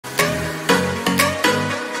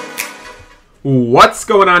What's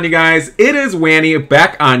going on, you guys? It is Wanny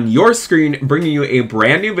back on your screen bringing you a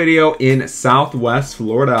brand new video in Southwest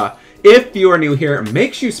Florida. If you are new here,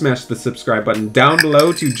 make sure you smash the subscribe button down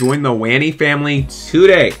below to join the Wanny family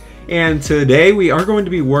today. And today we are going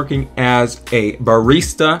to be working as a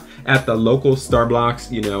barista at the local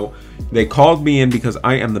Starblox. You know, they called me in because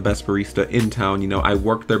I am the best barista in town. You know, I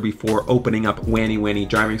worked there before opening up Wanny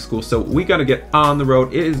driving school. So we got to get on the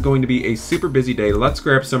road. It is going to be a super busy day. Let's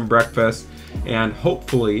grab some breakfast. And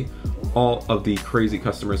hopefully all of the crazy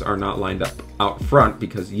customers are not lined up out front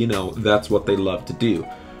because, you know, that's what they love to do.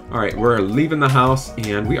 All right, we're leaving the house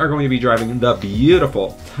and we are going to be driving the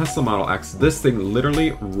beautiful Tesla Model X. This thing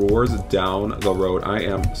literally roars down the road. I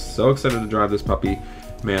am so excited to drive this puppy.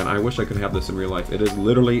 Man, I wish I could have this in real life. It is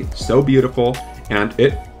literally so beautiful and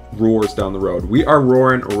it roars down the road. We are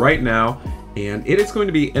roaring right now. And it is going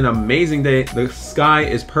to be an amazing day. The sky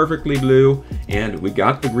is perfectly blue and we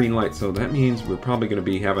got the green light. So that means we're probably going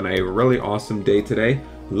to be having a really awesome day today.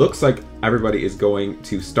 Looks like everybody is going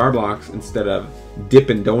to Starblox instead of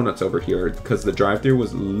Dippin' Donuts over here because the drive-thru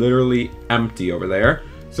was literally empty over there.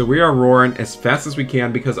 So we are roaring as fast as we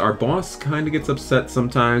can because our boss kind of gets upset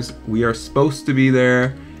sometimes. We are supposed to be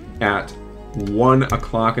there at 1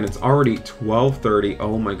 o'clock and it's already 12:30.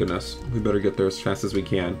 Oh my goodness. We better get there as fast as we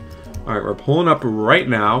can. Alright, we're pulling up right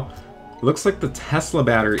now. Looks like the Tesla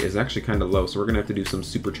battery is actually kind of low, so we're going to have to do some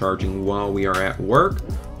supercharging while we are at work.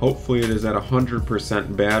 Hopefully it is at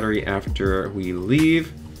 100% battery after we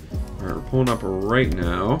leave. Alright, we're pulling up right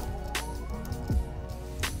now.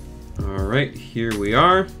 Alright, here we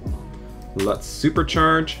are. Let's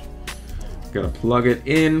supercharge. Gonna plug it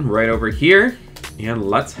in right over here. And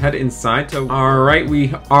let's head inside to... Alright,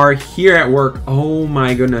 we are here at work. Oh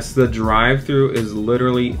my goodness, the drive-thru is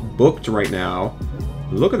literally booked right now.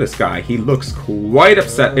 Look at this guy. He looks quite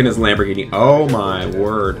upset in his Lamborghini. Oh my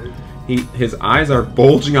word. His eyes are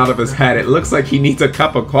bulging out of his head. It looks like he needs a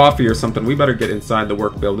cup of coffee or something. We better get inside the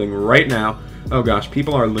work building right now. Oh gosh,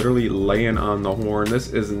 people are literally laying on the horn. This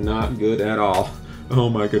is not good at all. Oh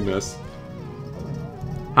my goodness.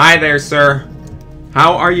 Hi there, sir.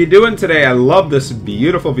 How are you doing today? I love this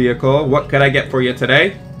beautiful vehicle. What could I get for you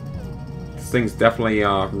today? This thing's definitely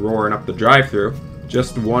roaring up the drive-thru.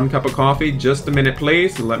 Just one cup of coffee. Just a minute,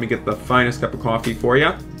 please. Let me get the finest cup of coffee for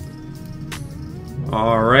you.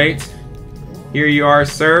 All right. Here you are,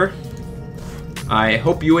 sir. I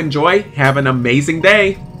hope you enjoy. Have an amazing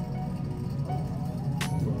day.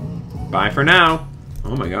 Bye for now.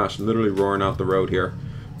 Oh my gosh, literally roaring out the road here.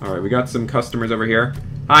 All right, we got some customers over here.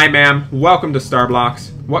 Hi, ma'am. Welcome to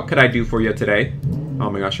Starblox. What could I do for you today? Oh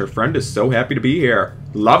my gosh, her friend is so happy to be here.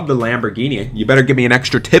 Love the Lamborghini. You better give me an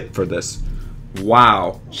extra tip for this.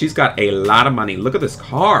 Wow, she's got a lot of money. Look at this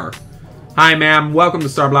car. Hi, ma'am. Welcome to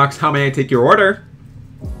Starblox. How may I take your order?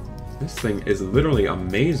 This thing is literally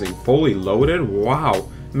amazing. Fully loaded. Wow.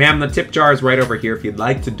 Ma'am, the tip jar is right over here. If you'd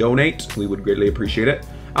like to donate, we would greatly appreciate it.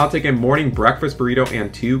 I'll take a morning breakfast burrito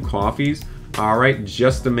and 2 coffees. All right,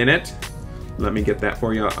 just a minute. Let me get that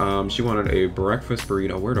for you. She wanted a breakfast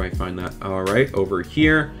burrito. Where do I find that? All right, over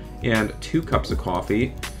here. And 2 cups of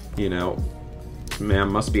coffee. You know,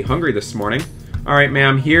 ma'am must be hungry this morning. All right,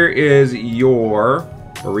 ma'am, here is your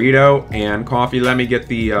burrito and coffee. Let me get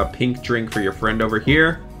the pink drink for your friend over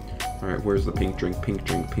here. All right, where's the pink drink? Pink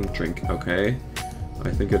drink, pink drink. Okay.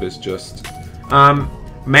 I think it is just...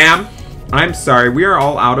 ma'am, I'm sorry. We are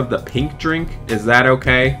all out of the pink drink. Is that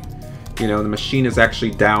okay? You know, the machine is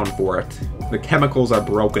actually down for it. The chemicals are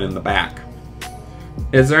broken in the back.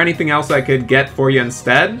 Is there anything else I could get for you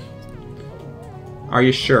instead? Are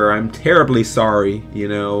you sure? I'm terribly sorry, you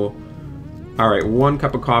know. Alright, 1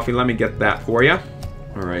 cup of coffee. Let me get that for you.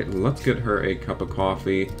 Alright, let's get her a cup of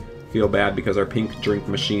coffee. Feel bad because our pink drink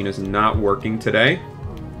machine is not working today.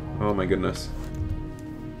 Oh my goodness.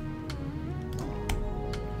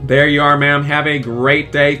 There you are, ma'am. Have a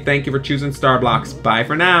great day. Thank you for choosing Starblox. Bye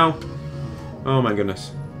for now. Oh my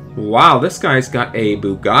goodness. Wow, this guy's got a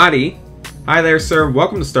Bugatti. Hi there, sir.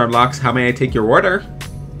 Welcome to Starblox. How may I take your order?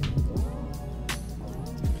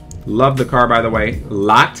 Love the car, by the way.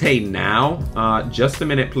 Latte now. Just a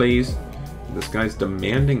minute, please. This guy's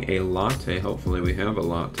demanding a latte. Hopefully we have a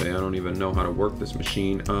latte. I don't even know how to work this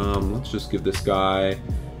machine. Let's just give this guy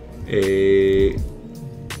a...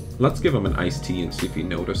 Let's give him an iced tea and see if he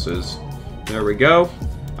notices. There we go.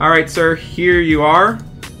 All right, sir. Here you are.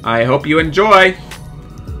 I hope you enjoy.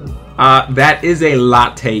 That is a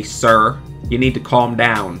latte, sir. You need to calm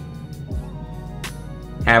down.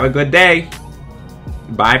 Have a good day.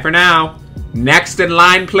 Bye for now. Next in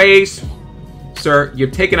line, please. Sir, you're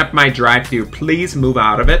taking up my drive-thru. Please move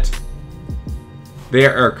out of it.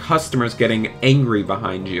 There are customers getting angry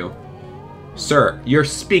behind you. Sir, you're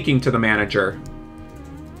speaking to the manager.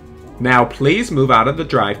 Now, please move out of the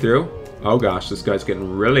drive-thru. Oh gosh, this guy's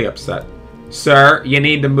getting really upset. Sir, you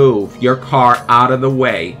need to move your car out of the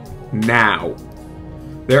way. Now.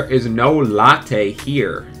 There is no latte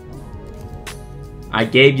here. I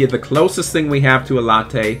gave you the closest thing we have to a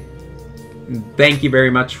latte. Thank you very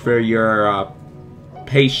much for your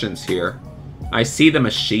patience here. I see the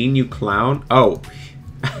machine, you clown. Oh,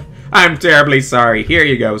 I'm terribly sorry. Here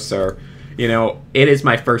you go, sir. You know, it is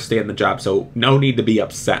my first day on the job, so no need to be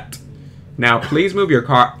upset. Now, please move your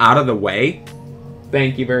car out of the way.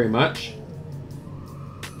 Thank you very much.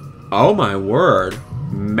 Oh, my word.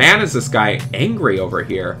 Man, is this guy angry over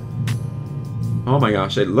here. Oh, my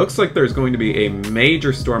gosh. It looks like there's going to be a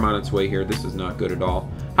major storm on its way here. This is not good at all.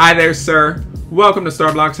 Hi there, sir. Welcome to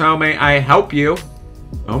Starblox. How may I help you?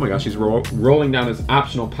 Oh, my gosh. He's rolling down his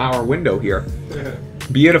optional power window here.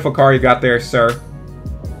 Beautiful car you got there, sir.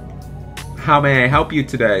 How may I help you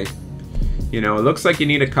today? You know, it looks like you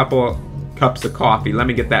need a couple cups of coffee. Let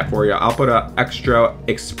me get that for you. I'll put an extra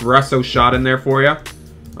espresso shot in there for you.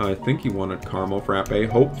 I think you wanted caramel frappe,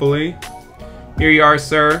 hopefully. Here you are,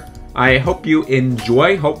 sir. I hope you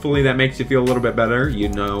enjoy. Hopefully that makes you feel a little bit better. You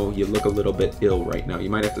know, you look a little bit ill right now. You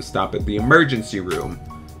might have to stop at the emergency room.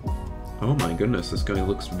 Oh my goodness, this guy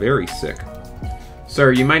looks very sick.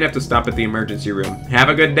 Sir, you might have to stop at the emergency room. Have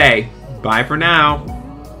a good day. Bye for now.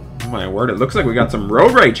 Oh my word, it looks like we got some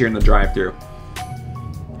road rage here in the drive-thru.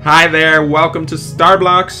 Hi there, welcome to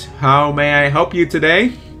Starblox. How may I help you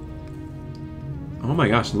today? Oh my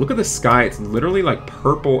gosh, look at the sky. It's literally like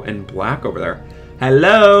purple and black over there.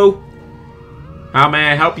 Hello? How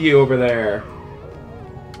may I help you over there?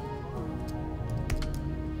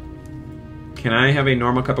 Can I have a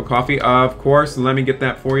normal cup of coffee? Of course, let me get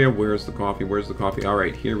that for you. Where's the coffee? Where's the coffee? All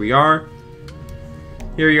right, here we are.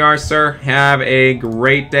 Here you are, sir. Have a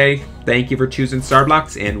great day. Thank you for choosing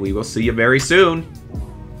Starblox, and we will see you very soon.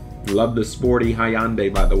 Love the sporty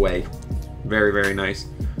Hyundai, by the way. Very, very nice.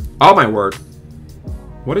 Oh, my word.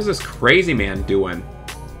 What is this crazy man doing?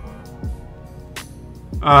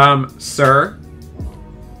 Sir,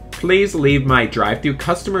 please leave my drive-thru.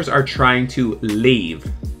 Customers are trying to leave.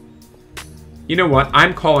 You know what?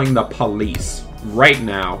 I'm calling the police right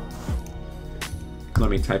now.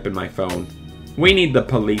 Let me type in my phone. We need the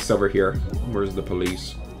police over here. Where's the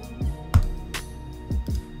police?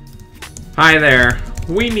 Hi there.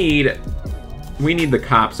 We need the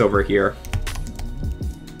cops over here.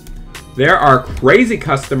 There are crazy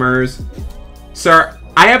customers. Sir,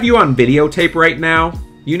 I have you on videotape right now.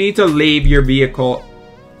 You need to leave your vehicle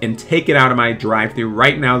and take it out of my drive-thru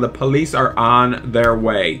right now. The police are on their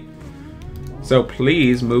way. So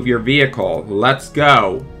please move your vehicle. Let's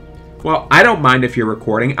go. Well, I don't mind if you're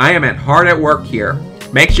recording. I am hard at work here.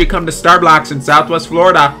 Make sure you come to Starblox in Southwest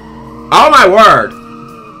Florida. Oh my word.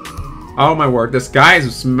 Oh my word. This guy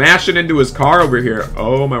is smashing into his car over here.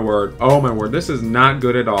 Oh my word. Oh my word. This is not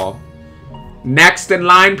good at all. Next in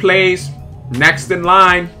line, please. Next in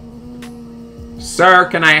line. Sir,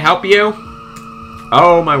 can I help you?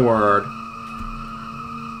 Oh my word.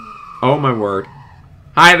 Oh my word.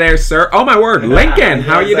 Hi there, sir. Oh my word, Lincoln,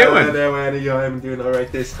 how you doing? I'm doing all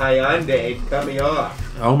right. This Hyundai cut me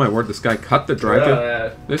off. Oh my word, this guy cut the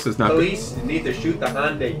drive-thru. This is not police good. Need to shoot the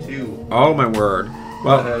Hyundai too. Oh my word.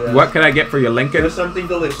 Well, what can I get for you, Lincoln? There's something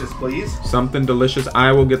delicious, please. Something delicious.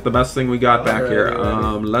 I will get the best thing we got back here.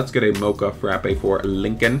 Let's get a mocha frappe for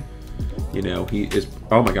Lincoln. You know, he is...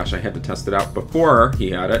 Oh my gosh, I had to test it out before he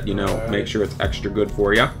had it. You know, make sure it's extra good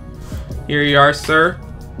for you. Here you are, sir.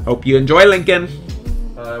 Hope you enjoy, Lincoln.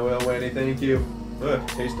 I will, Wanny. Thank you. Ugh,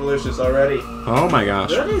 tastes delicious already. Oh my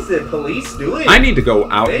gosh. What is the police doing? I need to go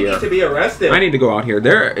out here. They need to be arrested. I need to go out here.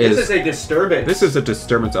 This is a disturbance. This is a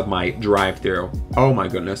disturbance of my drive-thru. Oh my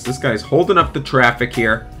goodness. This guy's holding up the traffic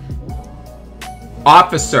here.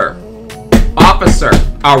 Officer. Officer.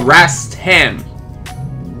 Arrest him.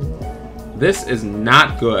 This is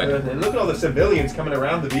not good. And look at all the civilians coming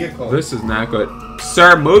around the vehicle. This is not good.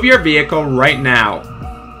 Sir, move your vehicle right now.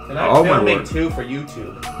 And I'm filming too for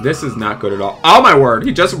YouTube. This is not good at all. Oh my word,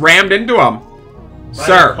 he just rammed into him.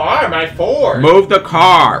 Sir, my Ford. Move the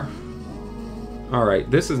car.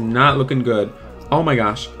 Alright, this is not looking good. Oh my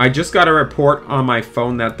gosh, I just got a report on my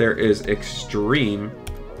phone that there is extreme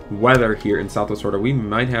weather here in Southwest Florida. We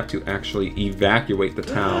might have to actually evacuate the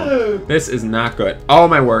town. This is not good. Oh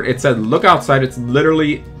my word, it said look outside. It's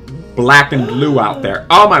literally black and blue out there.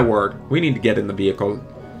 Oh my word, we need to get in the vehicle.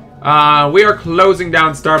 We are closing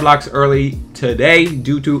down Starblox early today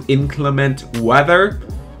due to inclement weather.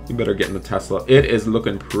 You better get in the Tesla. It is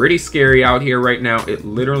looking pretty scary out here right now. It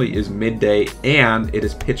literally is midday and it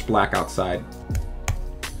is pitch black outside.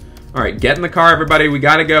 Alright, get in the car, everybody. We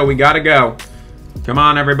gotta go. We gotta go. Come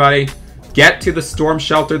on, everybody. Get to the storm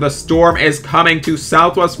shelter. The storm is coming to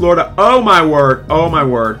Southwest Florida. Oh, my word. Oh, my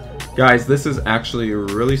word. Guys, this is actually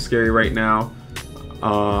really scary right now.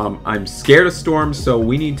 I'm scared of storms, so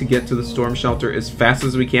we need to get to the storm shelter as fast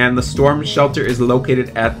as we can. The storm shelter is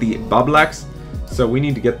located at the Bublex, so we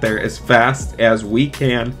need to get there as fast as we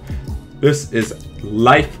can. This is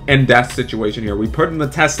life and death situation here. We put in the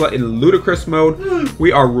Tesla in ludicrous mode.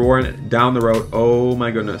 We are roaring down the road. Oh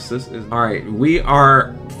my goodness, this is all right. We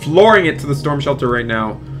are flooring it to the storm shelter right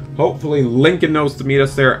now. Hopefully Lincoln knows to meet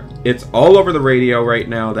us there. It's all over the radio right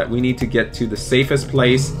now that we need to get to the safest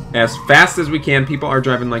place as fast as we can. People are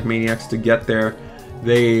driving like maniacs to get there.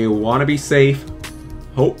 They want to be safe.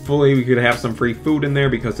 Hopefully we could have some free food in there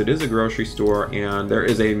because it is a grocery store and there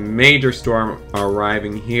is a major storm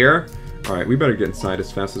arriving here. Alright, we better get inside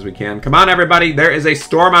as fast as we can. Come on, everybody. There is a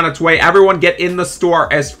storm on its way. Everyone get in the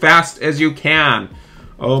store as fast as you can.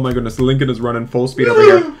 Oh, my goodness. Lincoln is running full speed over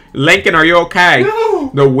here. Lincoln, are you okay?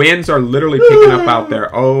 No. The winds are literally picking up out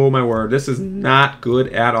there. Oh, my word. This is not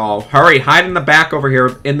good at all. Hurry. Hide in the back over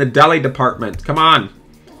here in the deli department. Come on.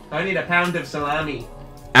 I need a pound of salami.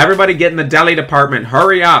 Everybody get in the deli department.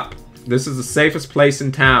 Hurry up. This is the safest place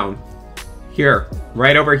in town. Here.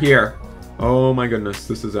 Right over here. Oh my goodness,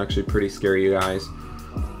 this is actually pretty scary, you guys.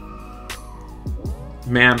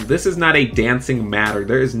 Ma'am, this is not a dancing matter.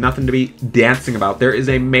 There is nothing to be dancing about. There is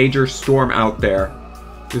a major storm out there.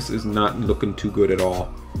 This is not looking too good at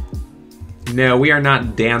all. No, we are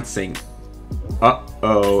not dancing.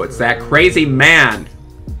 Uh-oh, it's that crazy man.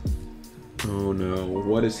 Oh no,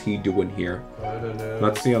 what is he doing here? I don't know.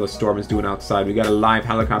 Let's see how the storm is doing outside. We got a live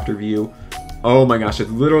helicopter view. Oh my gosh,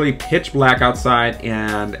 it's literally pitch black outside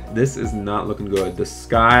and this is not looking good. The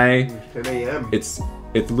sky, 10 a.m. It's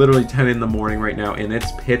literally 10 in the morning right now and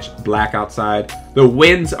it's pitch black outside. The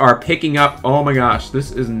winds are picking up. Oh my gosh,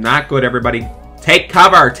 this is not good, everybody. Take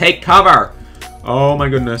cover, take cover. Oh my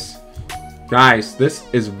goodness. Guys, this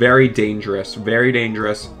is very dangerous, very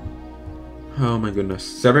dangerous. Oh my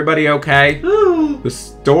goodness. Is everybody okay? The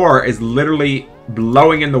store is literally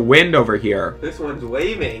blowing in the wind over here. This one's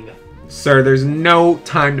waving. Sir, there's no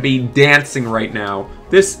time to be dancing right now.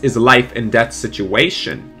 This is a life and death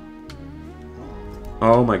situation.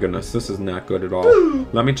 Oh my goodness, this is not good at all.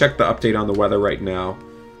 Let me check the update on the weather right now.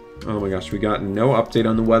 Oh my gosh, we got no update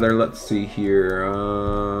on the weather. Let's see here.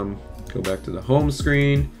 Go back to the home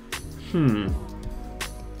screen.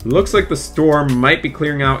 Looks like the storm might be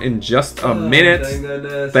clearing out in just a minute. Thank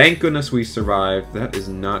goodness. Thank goodness we survived. That is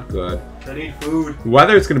not good. I need food.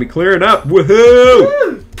 Weather's gonna be clearing up.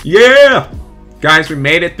 Woohoo! Yeah! Guys, we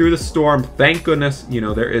made it through the storm. Thank goodness. You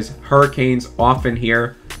know, there is hurricanes often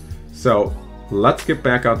here. So, let's get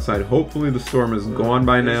back outside. Hopefully the storm is gone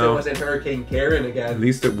by now. At least it wasn't Hurricane Karen again. At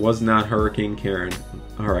least it was not Hurricane Karen.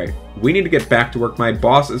 Alright, we need to get back to work. My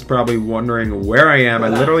boss is probably wondering where I am. I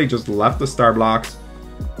literally just left the Starblox.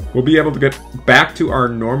 We'll be able to get back to our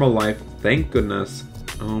normal life. Thank goodness.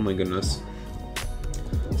 Oh my goodness.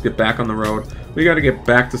 Let's get back on the road. We got to get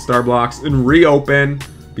back to Starblox and reopen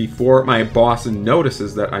before my boss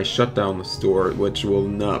notices that I shut down the store, which will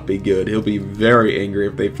not be good. He'll be very angry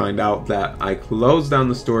if they find out that I closed down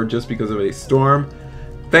the store just because of a storm.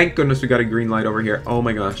 Thank goodness we got a green light over here. Oh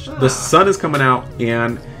my gosh. The sun is coming out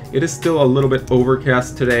and it is still a little bit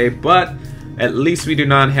overcast today, but at least we do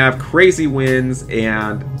not have crazy winds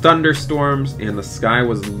and thunderstorms, and the sky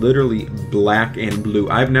was literally black and blue.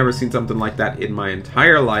 I've never seen something like that in my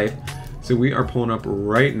entire life. So we are pulling up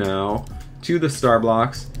right now to the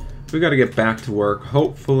Starblox. We got to get back to work.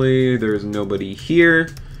 Hopefully there's nobody here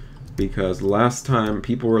because last time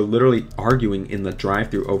people were literally arguing in the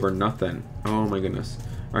drive-thru over nothing. Oh my goodness.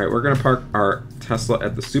 All right, we're going to park our Tesla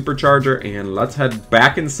at the supercharger and let's head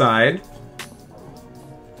back inside.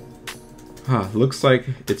 Looks like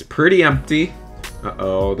it's pretty empty.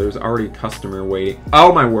 Uh-oh, there's already a customer waiting.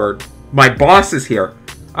 Oh my word. My boss is here.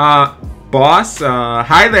 Boss,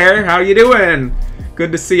 hi there. How you doing?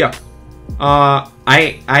 Good to see you.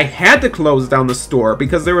 I had to close down the store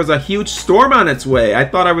because there was a huge storm on its way. I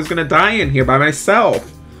thought I was gonna die in here by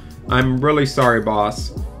myself. I'm really sorry,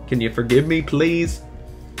 boss. Can you forgive me, please?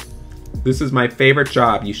 This is my favorite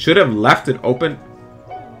job. You should have left it open.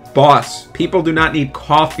 Boss, people do not need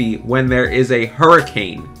coffee when there is a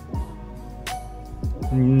hurricane.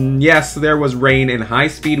 Yes, there was rain and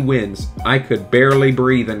high-speed winds. I could barely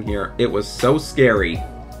breathe in here. It was so scary.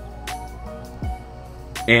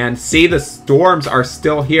 And see, the storms are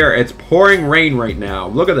still here. It's pouring rain right now.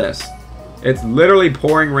 Look at this. It's literally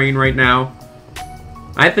pouring rain right now.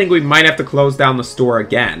 I think we might have to close down the store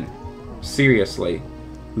again. Seriously.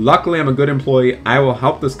 Luckily, I'm a good employee. I will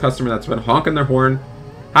help this customer that's been honking their horn.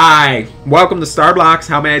 Hi, welcome to Starblox.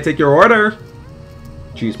 How may I take your order?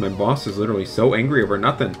 Jeez, my boss is literally so angry over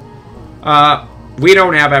nothing. We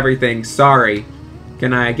don't have everything. Sorry.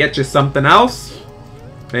 Can I get you something else?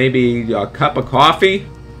 Maybe a cup of coffee?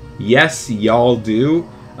 Yes, y'all do.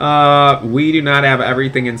 We do not have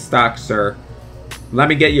everything in stock, sir. Let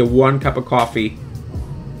me get you 1 cup of coffee.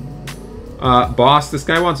 Boss, this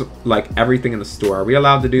guy wants, like, everything in the store. Are we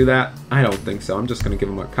allowed to do that? I don't think so. I'm just going to give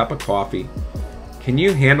him a cup of coffee. Can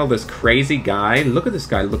you handle this crazy guy? Look at this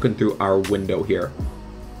guy looking through our window here.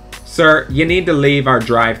 Sir, you need to leave our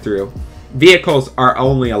drive-thru. Vehicles are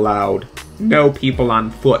only allowed. No people on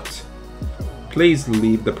foot. Please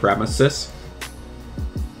leave the premises.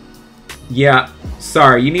 Yeah,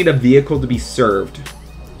 sorry, you need a vehicle to be served.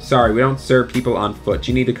 Sorry, we don't serve people on foot.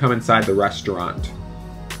 You need to come inside the restaurant.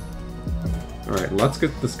 Alright, let's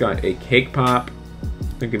get this guy a cake pop. I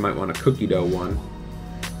think he might want a cookie dough one.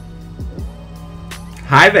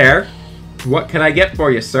 Hi there. What can I get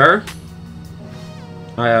for you, sir?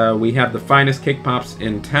 We have the finest cake pops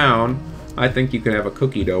in town. I think you could have a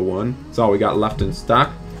cookie dough one. That's all we got left in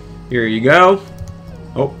stock. Here you go.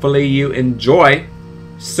 Hopefully you enjoy.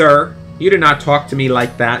 Sir, you do not talk to me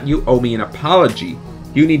like that. You owe me an apology.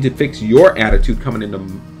 You need to fix your attitude coming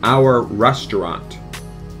into our restaurant.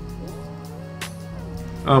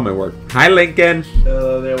 Oh my word. Hi, Lincoln.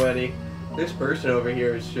 Hello there, Wanny. This person over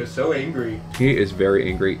here is just so angry. He is very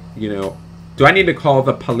angry. You know, do I need to call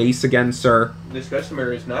the police again, sir? This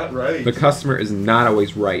customer is not right. The customer is not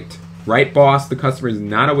always right. Right, boss? The customer is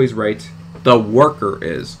not always right. The worker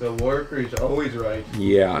is. The worker is always right.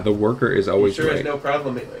 Yeah, the worker is always right. He sure right. has no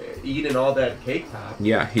problem eating all that cake pop.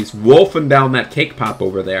 Yeah, he's wolfing down that cake pop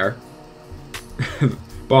over there.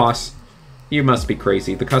 Boss, you must be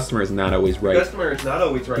crazy. The customer is not always right. The customer is not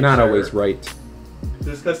always right, Not sir. always right.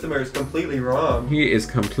 This customer is completely wrong. He is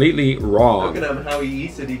completely wrong. Look at him, how he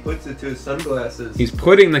eats it. He puts it to his sunglasses. He's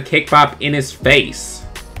putting the cake pop in his face.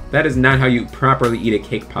 That is not how you properly eat a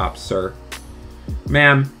cake pop, sir.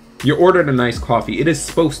 Ma'am, you ordered a nice coffee. It is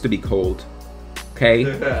supposed to be cold. Okay?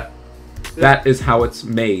 That is how it's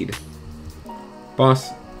made.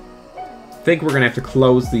 Boss, I think we're going to have to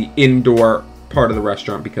close the indoor part of the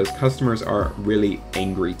restaurant because customers are really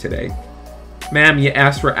angry today. Ma'am, you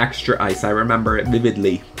asked for extra ice. I remember it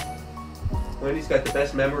vividly. Wendy's got the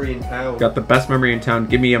best memory in town. Got the best memory in town.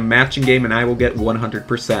 Give me a matching game and I will get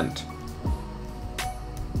 100%.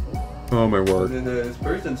 Oh my word. This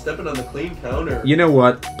person's stepping on the clean counter. You know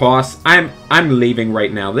what, boss? I'm leaving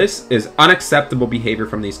right now. This is unacceptable behavior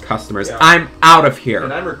from these customers. Yeah. I'm out of here.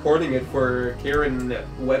 And I'm recording it for Karen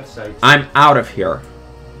website. I'm out of here.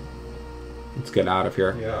 Let's get out of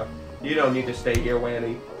here. Yeah. You don't need to stay here,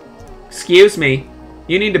 Wanny. Excuse me.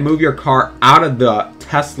 You need to move your car out of the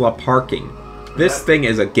Tesla parking. This thing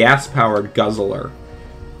is a gas-powered guzzler.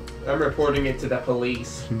 I'm reporting it to the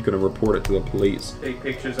police. I'm gonna report it to the police. Take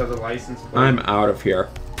pictures of the license plate. I'm out of here.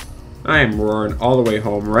 I am roaring all the way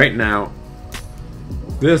home right now.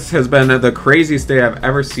 This has been the craziest day I've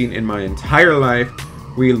ever seen in my entire life.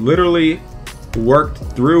 We literally worked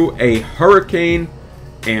through a hurricane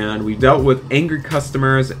and we dealt with angry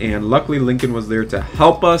customers, and luckily Lincoln was there to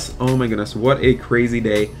help us. Oh my goodness, what a crazy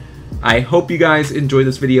day. I hope you guys enjoyed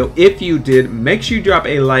this video. If you did, make sure you drop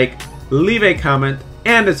a like, leave a comment,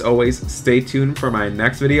 and as always, stay tuned for my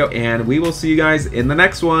next video, and we will see you guys in the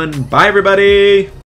next one. Bye, everybody!